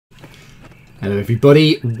Hello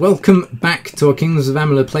everybody, welcome back to our Kingdoms of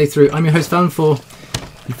Amalur playthrough. I'm your host Valenfor.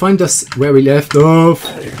 You find us where we left off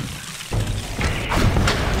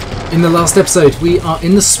in the last episode. We are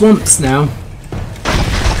in the swamps now.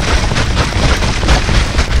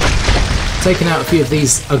 Taking out a few of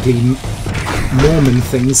these ugly Mormon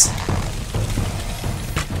things.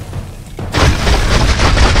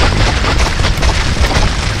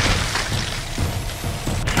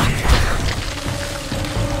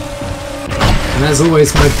 And as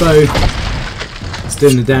always, my bow is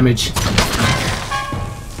doing the damage.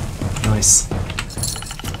 Nice.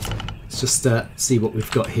 Let's just see what we've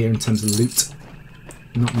got here in terms of loot.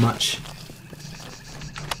 Not much.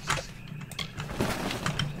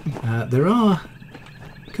 There are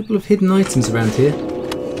a couple of hidden items around here.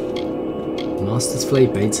 Master's Flay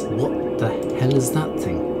Blades. What the hell is that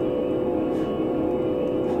thing?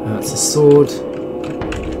 It's a sword.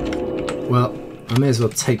 Well, I may as well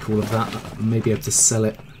take all of that. I may be able to sell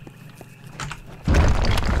it.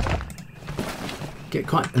 Get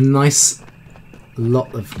quite a nice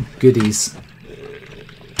lot of goodies.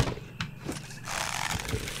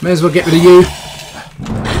 May as well get rid of you.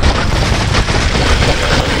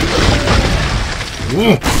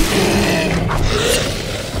 Whoa.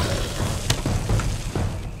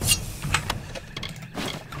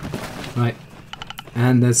 Right.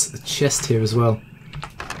 And there's a chest here as well.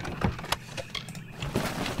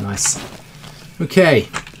 Nice. Okay,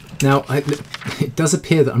 now it does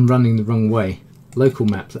appear that I'm running the wrong way. Local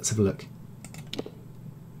map, let's have a look.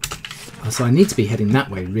 So I need to be heading that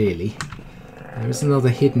way, really. There is another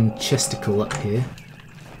hidden chesticle up here.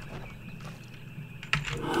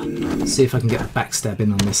 Let's see if I can get a backstab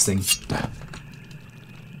in on this thing.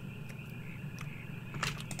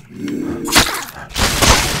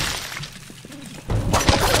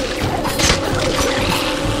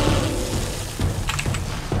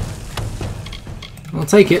 I'll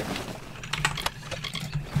take it.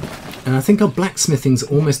 And I think our blacksmithing's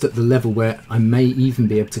almost at the level where I may even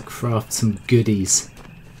be able to craft some goodies,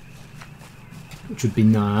 which would be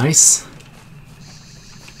nice.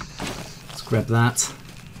 Let's grab that.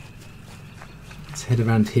 Let's head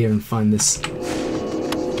around here and find this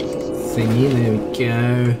thingy. There we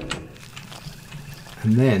go.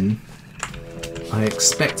 And then I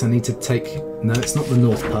expect I need to take... No, it's not the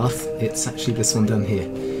north path. It's actually this one down here.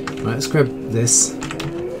 Right, let's grab this.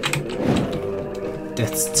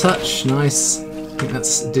 Death's Touch, nice. I think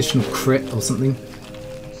that's additional crit or something.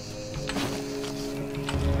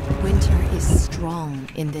 Winter is strong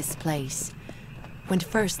in this place. When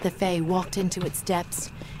first the Fae walked into its depths,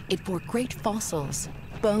 it bore great fossils,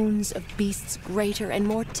 bones of beasts greater and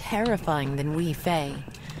more terrifying than we Fae.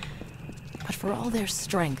 But for all their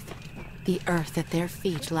strength, the earth at their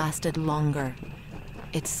feet lasted longer.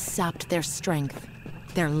 It sapped their strength,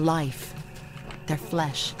 their life, their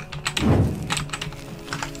flesh.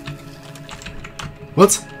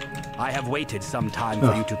 What? I have waited some time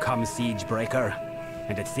for you to come, Siege Breaker,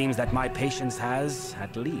 and it seems that my patience has,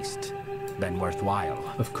 at least, been worthwhile.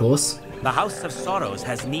 Of course. The House of Sorrows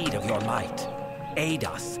has need of your might. Aid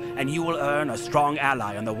us, and you will earn a strong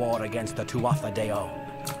ally in the war against the Tuatha Deo.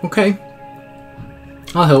 Okay.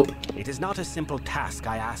 I'll help. It is not a simple task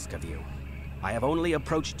I ask of you. I have only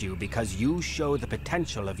approached you because you show the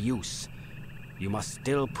potential of use. You must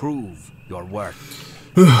still prove your worth.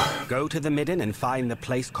 Go to the midden and find the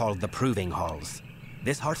place called the Proving Halls.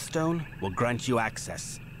 This hearthstone will grant you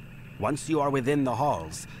access. Once you are within the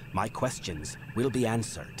halls, my questions will be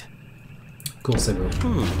answered. Of course I will.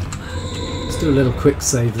 Let's do a little quick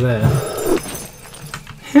save there.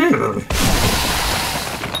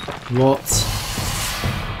 What?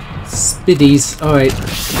 Spiddies. Alright,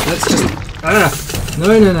 let's just... No,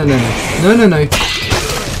 no, no, no, no. No, no, no.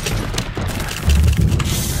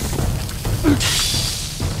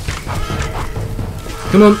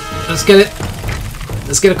 Come on, let's get it.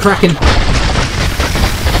 Let's get a cracking.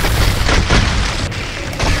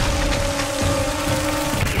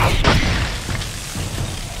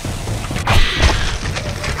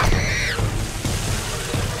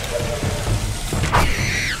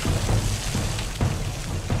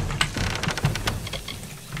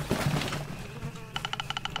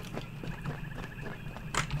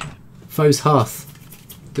 Foe's Hearth.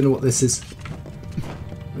 Don't know what this is.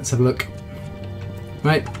 Let's have a look.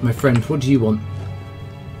 Right, my friend, what do you want?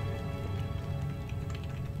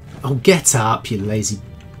 Oh, get up, you lazy...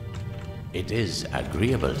 It is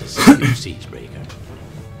agreeable to see you, Siegebreaker.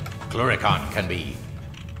 Cluricon can be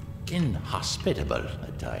inhospitable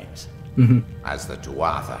at times, as the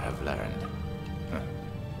Tuatha have learned.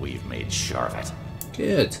 We've made sure of it.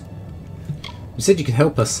 Good. You said you could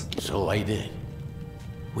help us. So I did.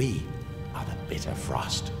 We are the bitter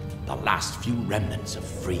frost, the last few remnants of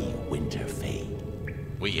free winter Fae.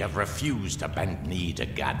 We have refused to bend knee to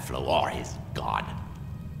Gadflow or his god.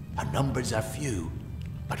 Our numbers are few,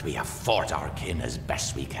 but we have fought our kin as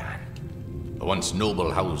best we can. The once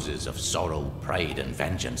noble houses of sorrow, pride, and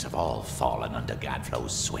vengeance have all fallen under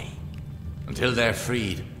Gadflow's sway. Until they're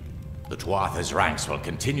freed, the Tuatha's ranks will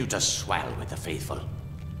continue to swell with the faithful.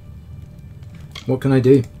 What can I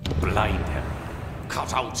do? Blind him,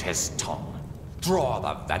 cut out his tongue, draw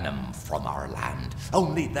the venom from our land.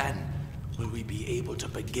 Only then will we be able to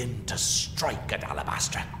begin to strike at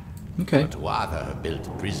Alabastra. Okay. The Tuatha have built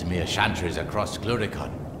Prismere chantries across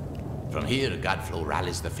Gluricon. From here, Gadflow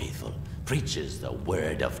rallies the faithful, preaches the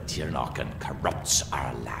word of Tirnoch, and corrupts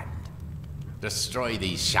our land. Destroy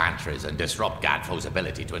these chantries and disrupt Gadflow's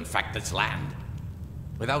ability to infect its land.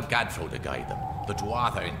 Without Gadflow to guide them, the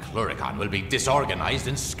Tuatha in Gluricon will be disorganized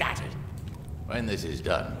and scattered. When this is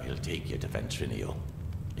done, we'll take you to Ventrinio.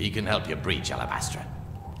 He can help you breach Alabastra.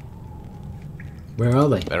 Where are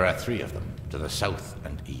they? There are 3 of them, to the south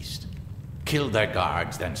and east. Kill their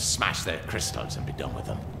guards, then smash their crystals and be done with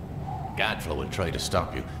them. Gadflow will try to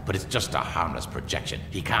stop you, but it's just a harmless projection.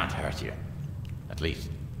 He can't hurt you. At least,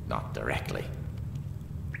 not directly.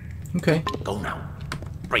 Okay. Go now.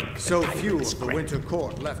 Break the So tyrant's few of the grip. Winter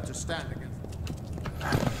Court left to stand against.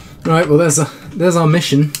 Right, well there's our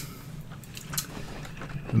mission.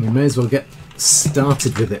 And we may as well get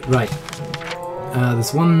started with it. Right.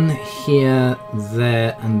 There's one here,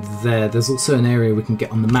 there, and there. There's also an area we can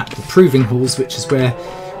get on the map, the Proving Halls, which is where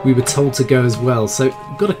we were told to go as well. So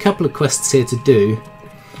we've got a couple of quests here to do.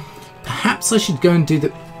 Perhaps I should go and do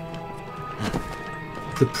the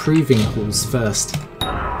Proving Halls first.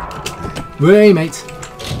 Way, mate.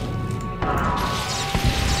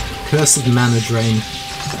 Cursed Mana Drain.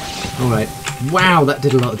 Alright. Wow, that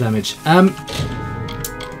did a lot of damage.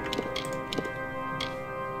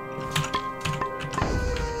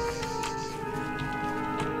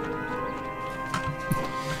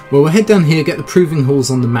 Well, we'll head down here, get the Proving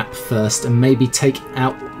Halls on the map first, and maybe take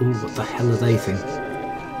out... Oh, what the hell are they thing?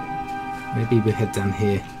 Maybe we head down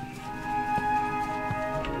here.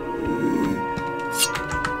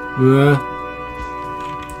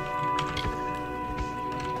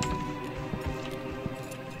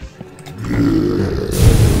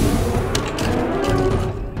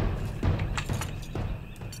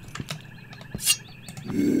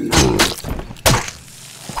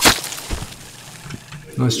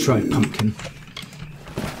 Nice try, pumpkin.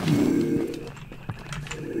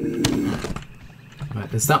 Right,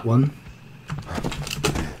 there's that one.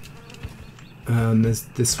 There's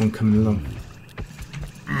this one coming along.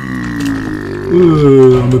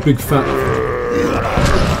 Ooh, I'm a big fat...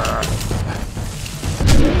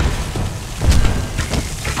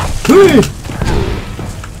 Hey!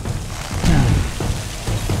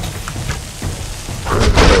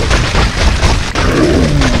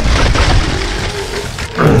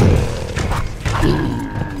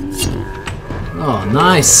 Oh,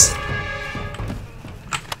 nice!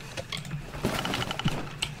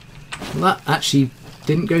 Well, that actually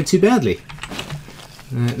didn't go too badly.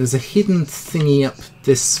 There's a hidden thingy up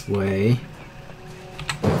this way.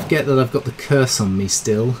 Don't forget that I've got the curse on me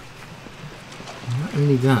still. Not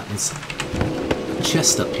only that, there's a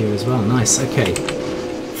chest up here as well. Nice, okay.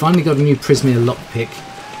 Finally got a new Prismere lockpick.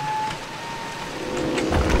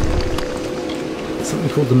 Something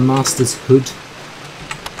called the Master's Hood.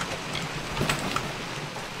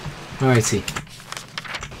 Alrighty.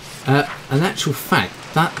 An actual fact,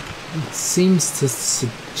 that seems to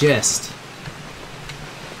suggest...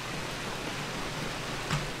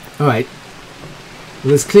 Alright. Well,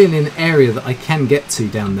 there's clearly an area that I can get to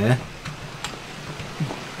down there.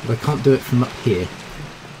 But I can't do it from up here.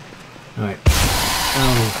 Alright.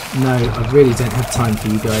 Oh, no, I really don't have time for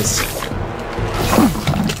you guys.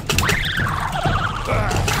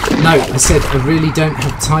 No, I said I really don't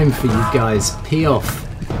have time for you guys. Pee off.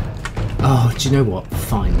 Oh, do you know what?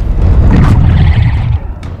 Fine.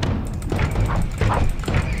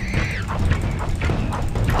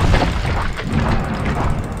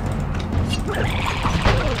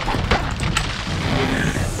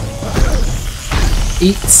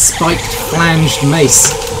 Eat spiked flanged mace.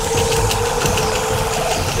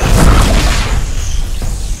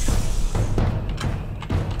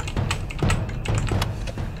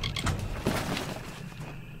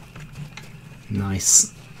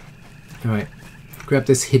 Nice. Alright, grab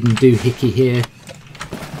this hidden doohickey here.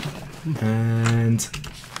 And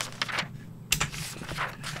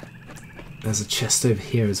there's a chest over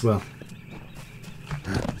here as well.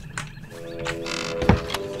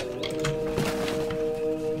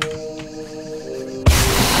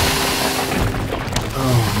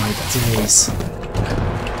 days.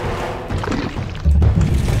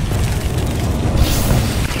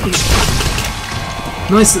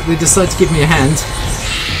 Nice that they decide to give me a hand.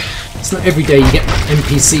 It's not every day you get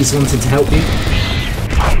NPCs wanting to help you.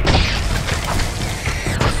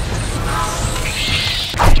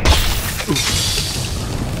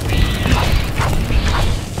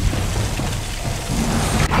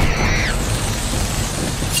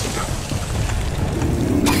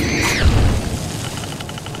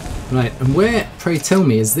 Right, and where, pray tell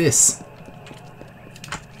me, is this?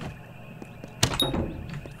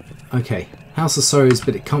 Okay, House of Sorrows,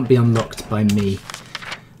 but it can't be unlocked by me.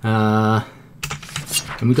 And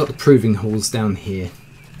we've got the proving halls down here.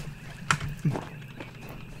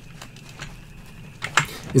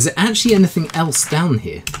 Is there actually anything else down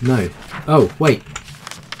here? No. Oh, wait.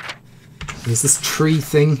 There's this tree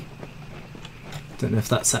thing. Don't know if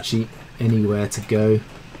that's actually anywhere to go.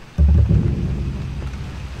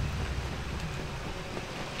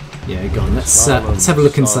 Yeah, go on. Let's have a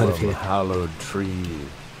look inside of here. Hallowed tree.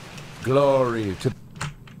 Glory to.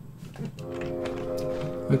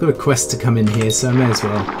 I've got a quest to come in here, so I may as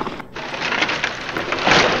well.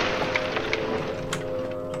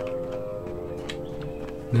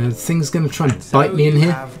 No, the thing's going to try and bite me in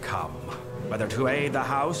here. Have come, whether to aid the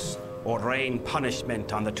house or rain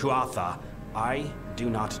punishment on the Tuatha, I do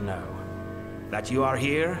not know. That you are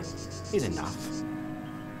here is enough.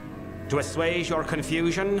 To assuage your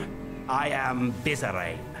confusion, I am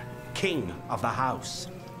Bizarrain, king of the house.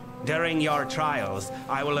 During your trials,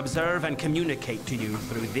 I will observe and communicate to you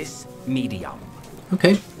through this medium.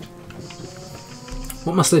 Okay.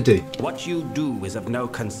 What must I do? What you do is of no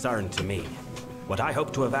concern to me. What I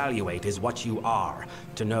hope to evaluate is what you are,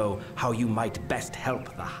 to know how you might best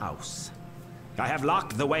help the house. I have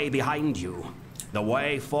locked the way behind you. The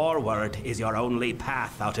way forward is your only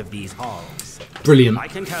path out of these halls. Brilliant. I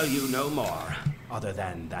can tell you no more, other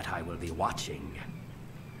than that I will be watching.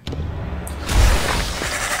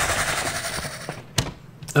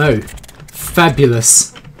 Oh,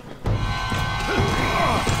 fabulous.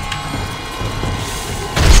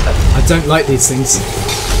 I don't like these things.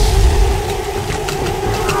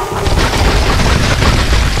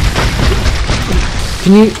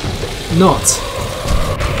 Can you not?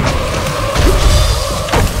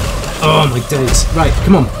 Oh my days. Right,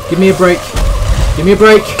 come on. Give me a break. Give me a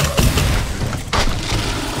break.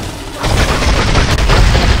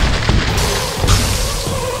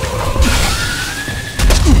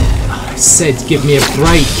 I said give me a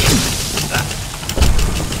break.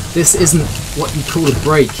 This isn't what you call a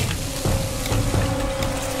break.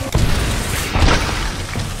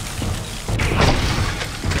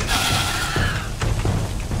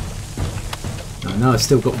 I know I've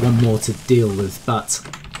still got one more to deal with, but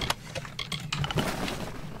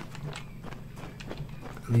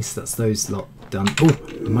at least that's those lot done. Oh,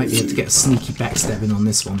 I might be able to get a sneaky backstabbing on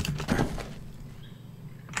this one.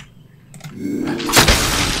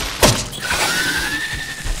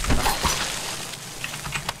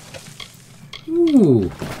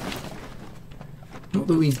 Ooh. Not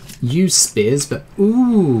that we use spears, but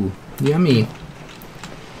ooh, yummy.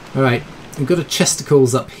 Alright, we've got a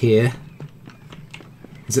chesticles up here.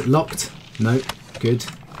 Is it locked? No. Good.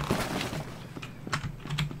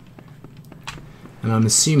 And I'm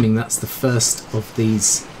assuming that's the first of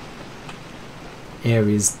these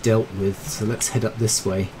areas dealt with, so let's head up this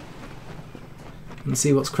way and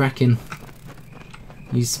see what's cracking.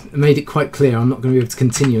 He's made it quite clear I'm not going to be able to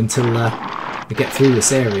continue until I get through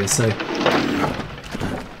this area, so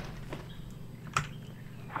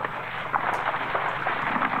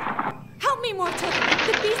Help me, mortal!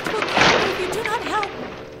 The beast will kill me if you do not help!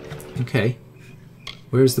 okay.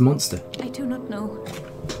 Where is the monster? I do not know.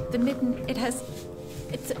 The midden, it has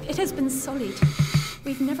been sullied.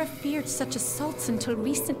 We've never feared such assaults until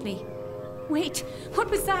recently. Wait, what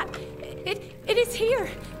was that? It is here.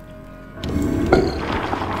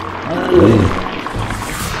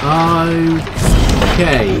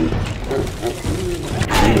 Okay.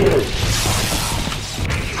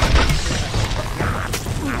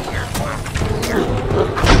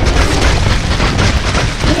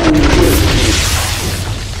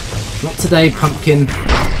 Not today, pumpkin.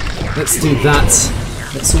 Let's do that.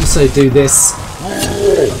 Let's also do this.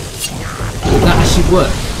 Would that actually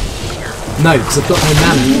work? No, because I've got no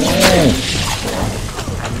mana.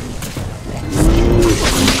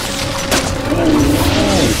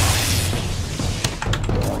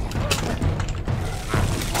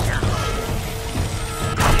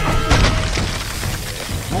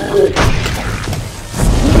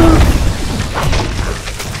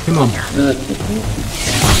 Come on.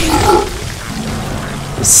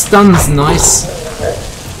 The stun's nice.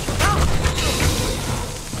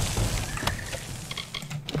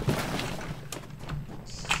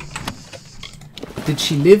 Did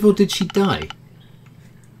she live or did she die?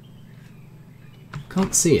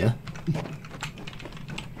 Can't see her.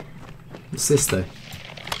 What's this though?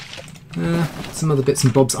 Some other bits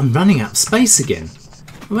and bobs. I'm running out of space again.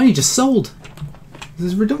 I've only just sold. This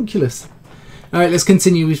is ridiculous. Alright, let's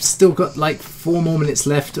continue. We've still got like 4 more minutes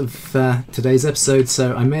left of today's episode,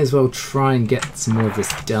 so I may as well try and get some more of this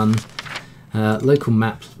done. Local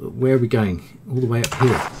map. Where are we going? All the way up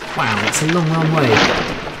here. Wow, that's a long, long way.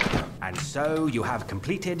 And so you have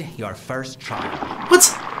completed your first trial.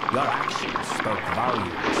 What? Your actions spoke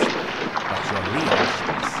volumes, but your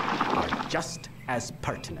reactions are just as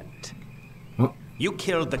pertinent. What? You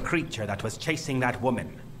killed the creature that was chasing that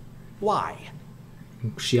woman. Why?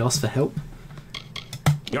 She asked for help?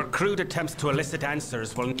 Your crude attempts to elicit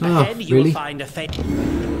answers will... Oh, Ahead you really? will find a fate.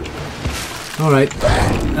 Alright.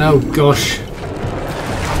 Oh gosh. I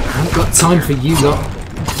haven't got time for you lot.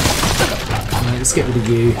 Right, let's get rid of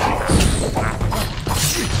you.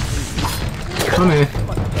 Come here.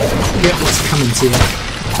 Get what's coming to you.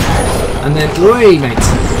 And then, oi, mate.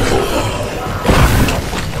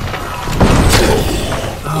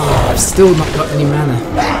 Oh, I've still not got any mana.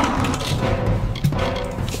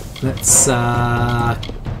 Let's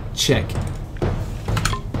check. Did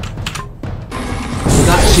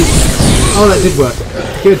that actually... Oh, that did work.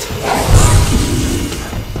 Good.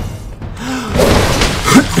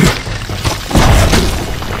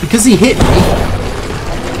 Because he hit me.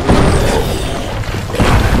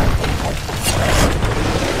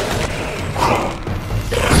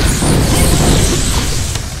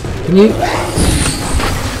 Can you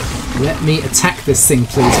let me attack this thing,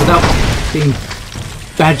 please, without being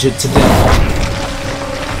badgered to death?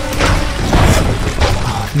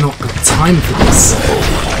 Oh, I've not got time for this.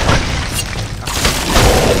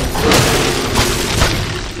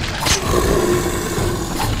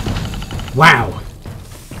 Wow.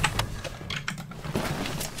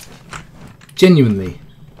 Genuinely.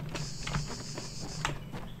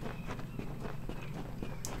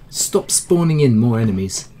 Stop spawning in more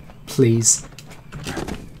enemies, please.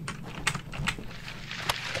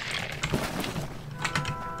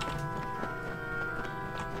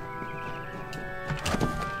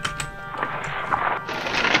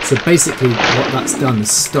 So basically what that's done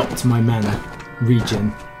is stopped my mana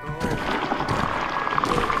regen.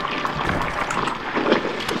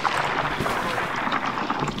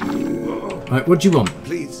 Right, what do you want?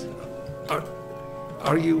 Please,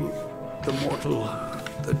 are you the mortal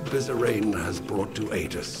that Bizarrain has brought to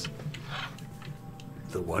aid us?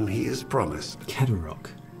 The one he is promised? Cadarok.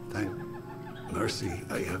 Thank mercy,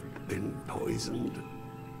 I have been poisoned.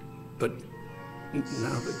 But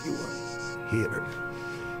now that you are here,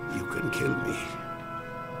 you can kill me.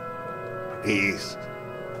 Please,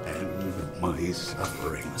 end my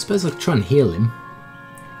suffering. I suppose I could try and heal him.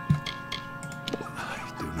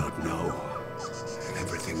 I do not know.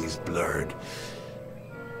 Everything is blurred.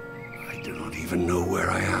 I do not even know where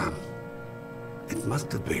I am. It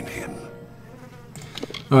must have been him.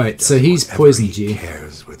 Alright, so he's poisoned He you.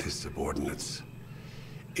 cares with his subordinates.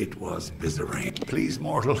 It was Bizarrain. Please,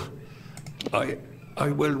 mortal. I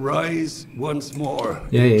will rise once more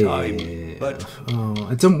in time, but oh,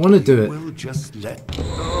 I don't want to do it. will just let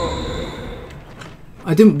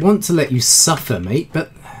I didn't want to let you suffer, mate,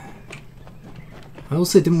 but I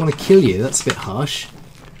also didn't want to kill you. That's a bit harsh.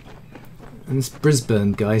 And this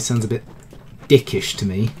Brisbane guy sounds a bit dickish to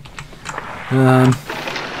me.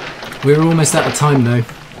 We're almost out of time though.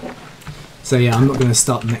 So yeah, I'm not going to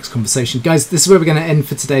start the next conversation. Guys, this is where we're going to end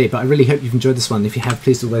for today, but I really hope you've enjoyed this one. If you have,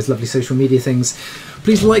 please do all those lovely social media things.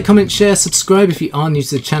 Please like, comment, share, subscribe if you are new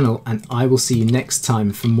to the channel, and I will see you next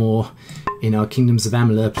time for more in our Kingdoms of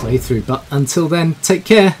Amalur playthrough. But until then, take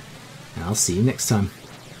care, and I'll see you next time.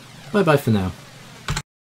 Bye bye for now.